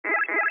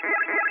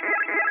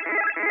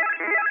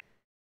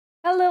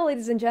Hello,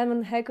 ladies and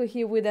gentlemen, Heccu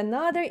here with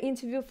another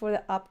interview for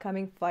the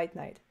upcoming fight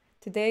night.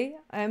 Today,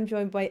 I am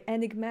joined by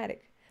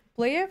Enigmatic,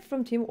 player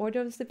from Team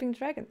Order of the Sleeping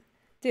Dragon.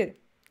 Dude,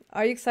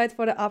 are you excited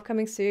for the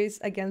upcoming series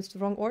against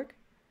Wrong Orc?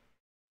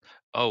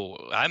 Oh,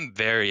 I'm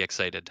very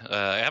excited.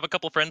 I have a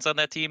couple friends on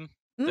that team.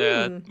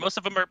 Mmm, Most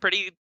of them are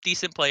pretty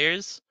decent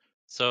players,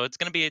 so it's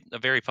going to be a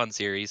very fun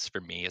series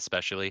for me,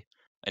 especially.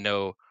 I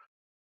know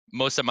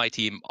most of my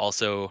team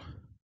also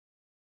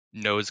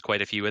knows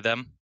quite a few of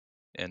them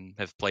and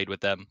have played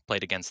with them,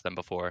 played against them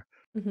before.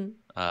 mm-hmm,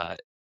 Uh,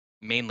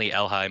 Mainly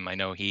Elheim. I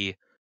know he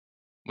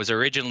was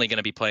originally going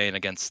to be playing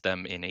against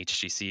them in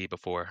HGC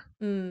before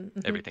mm-hmm,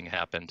 everything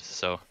happened,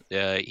 so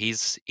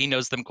he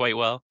knows them quite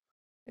well,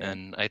 yeah.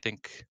 and I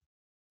think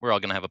we're all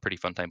going to have a pretty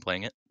fun time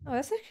playing it.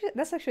 Oh,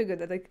 that's actually good.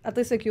 That, like at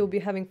least like you'll be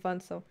having fun,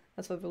 so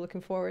that's what we're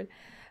looking forward.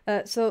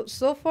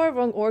 So far,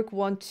 Wrong Orc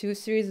won two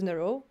series in a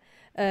row,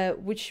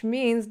 which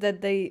means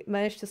that they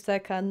managed to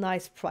stack a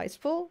nice prize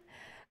pool.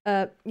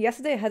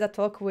 Yesterday I had a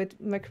talk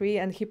with McCree,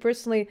 and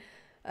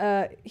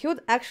he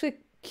would actually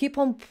keep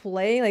on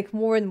playing like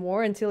more and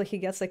more until he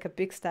gets like a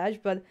big stage,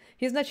 but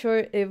he's not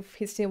sure if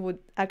his team would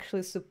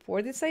actually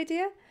support this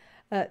idea.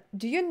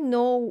 Do you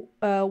know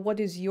what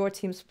is your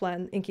team's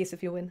plan in case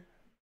if you win?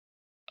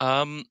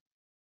 Um,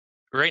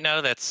 Right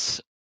now,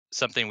 that's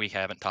something we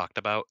haven't talked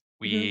about.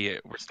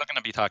 Mm-hmm. We're still going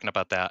to be talking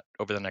about that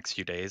over the next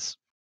few days.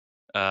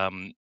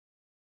 Um,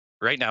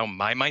 right now,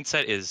 my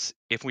mindset is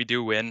if we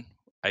do win,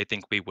 I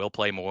think we will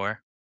play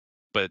more,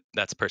 but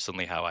that's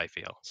personally how I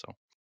feel. So,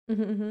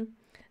 Mm-hmm.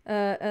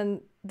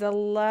 And the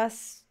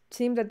last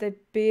team that they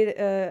beat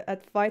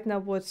at Fight Now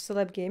was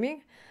Celeb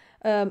Gaming.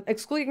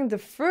 Excluding the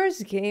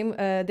first game,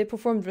 they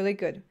performed really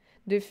good.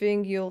 Do you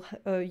think you'll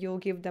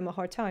give them a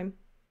hard time?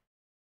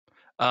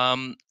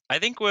 I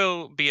think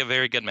we'll be a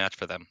very good match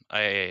for them.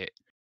 I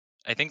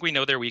think we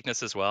know their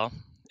weaknesses well,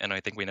 and I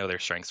think we know their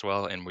strengths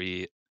well, and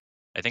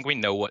I think we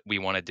know what we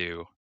want to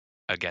do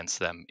against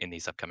them in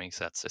these upcoming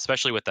sets,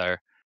 especially with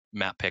our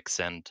map picks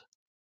and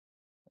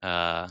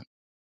uh,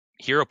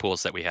 hero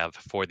pools that we have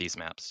for these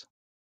maps.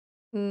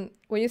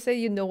 When you say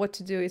you know what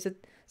to do, is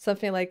it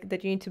something like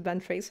that you need to ban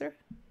Tracer?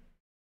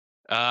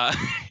 Uh,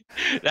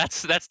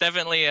 that's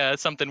definitely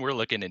something we're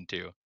looking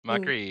into.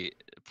 Mm, Makri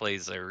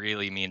plays a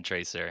really mean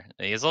tracer.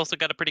 He's also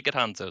got a pretty good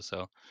Hanzo,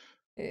 so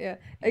yeah.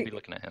 we'll be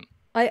looking at him.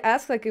 I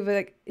asked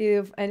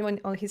if anyone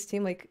on his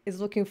team like is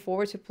looking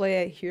forward to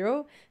play a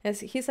hero, and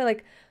he said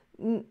like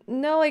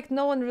no, like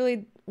no one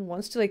really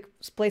wants to like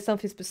play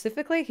something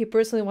specifically. He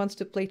personally wants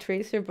to play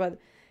Tracer, but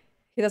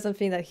he doesn't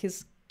think that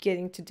he's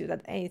getting to do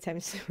that anytime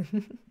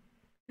soon.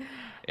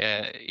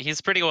 Yeah,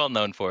 he's pretty well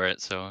known for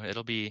it, so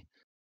it'll be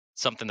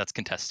something that's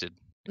contested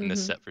in this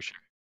Mm-hmm. set for sure.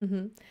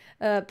 Mm-hmm.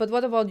 But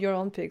what about your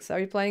own picks? Are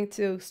you planning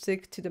to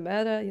stick to the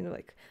meta? You know,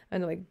 like I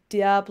know, like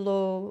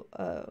Diablo.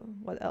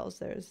 What else?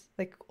 There's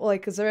like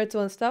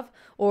Zeratul and stuff.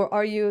 Or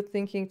are you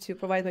thinking to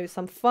provide maybe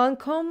some fun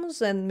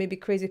combos and maybe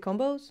crazy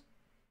combos?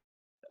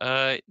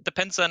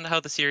 Depends on how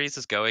the series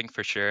is going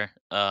for sure.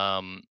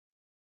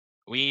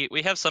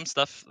 We have some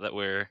stuff that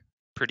we're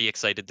pretty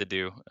excited to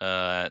do.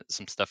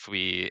 Some stuff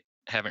we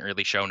haven't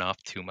really shown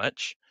off too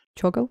much,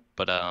 Choco?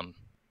 but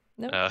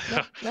No, Uh,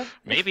 no, no.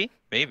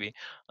 maybe.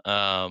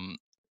 Um,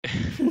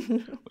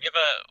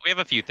 we have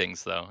a few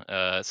things though.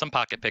 Some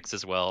pocket picks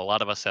as well. A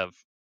lot of us have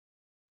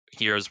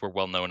heroes we're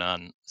well known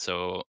on,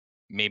 so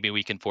maybe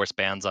we can force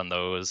bans on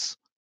those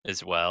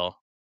as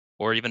well,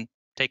 or even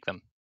take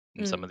them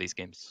in some Mm, of these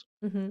games.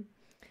 mm-hmm.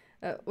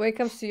 When it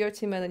comes to your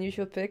team and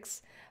unusual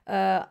picks,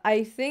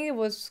 I think it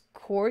was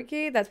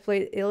Corgi that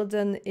played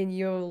Illidan in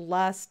your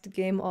last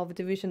game of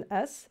Division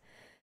S.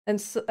 And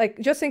so, like,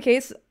 just in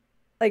case,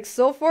 like,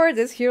 so far,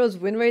 this hero's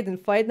win rate in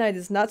Fight Night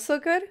is not so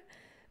good.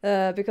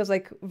 Because,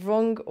 like,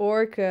 Wrong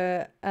Orc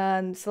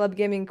and Celeb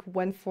Gaming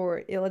went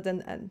for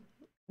Illidan, and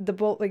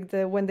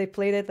when they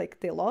played it, like,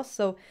 they lost.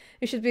 So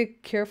you should be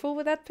careful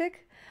with that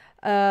pick.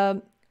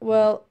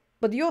 Mhm.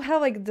 But you'll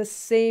have, like, the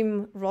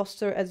same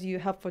roster as you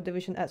have for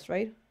Division S,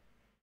 right?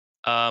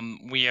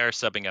 We are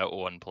subbing out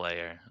one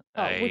player.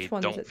 Oh, which I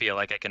one is don't it? feel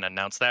like I can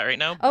announce that right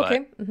now, but Okay.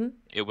 Mm-hmm.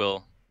 it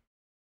will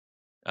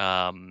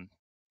um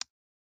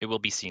it will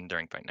be seen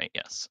during fight night.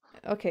 Yes.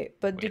 Okay,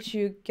 but We, did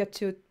you get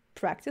to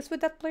practice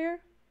with that player?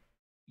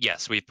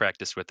 yes, we've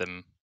practiced with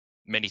him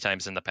many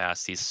times in the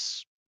past.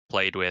 He's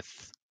played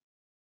with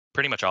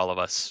pretty much all of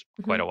us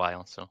Mm-hmm. quite a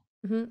while. So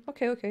Mm-hmm.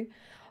 Okay, okay.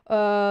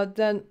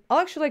 Then I'll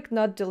actually like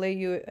not delay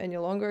you any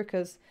longer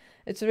because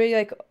it's already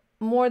like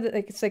more than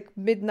like it's like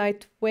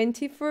midnight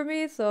 20 for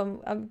me.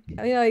 So I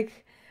mean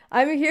like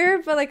I'm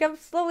here, but like I'm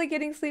slowly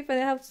getting sleep and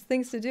I have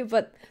things to do.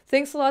 But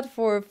thanks a lot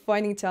for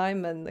finding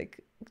time and like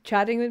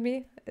chatting with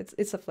me.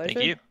 It's a thank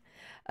pleasure. you,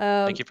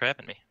 thank Um, you for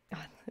having me.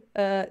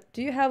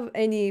 do you have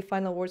any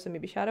final words and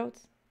maybe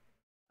shoutouts?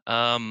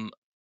 Um,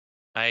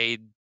 I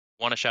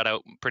want to shout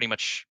out pretty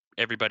much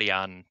everybody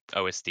on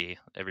OSD,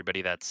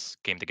 everybody that's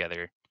came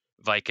together.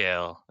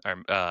 Vikale,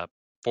 our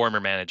former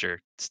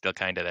manager, still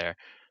kind of there.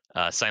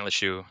 Silent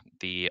Shoe,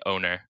 the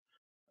owner.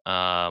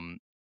 Um,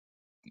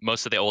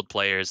 Most of the old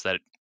players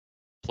that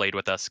played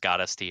with us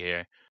got us to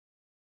here,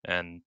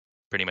 and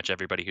pretty much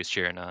everybody who's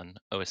cheering on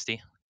OSD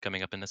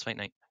coming up in this fight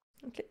night.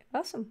 Okay,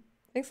 awesome.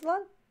 Thanks a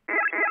lot.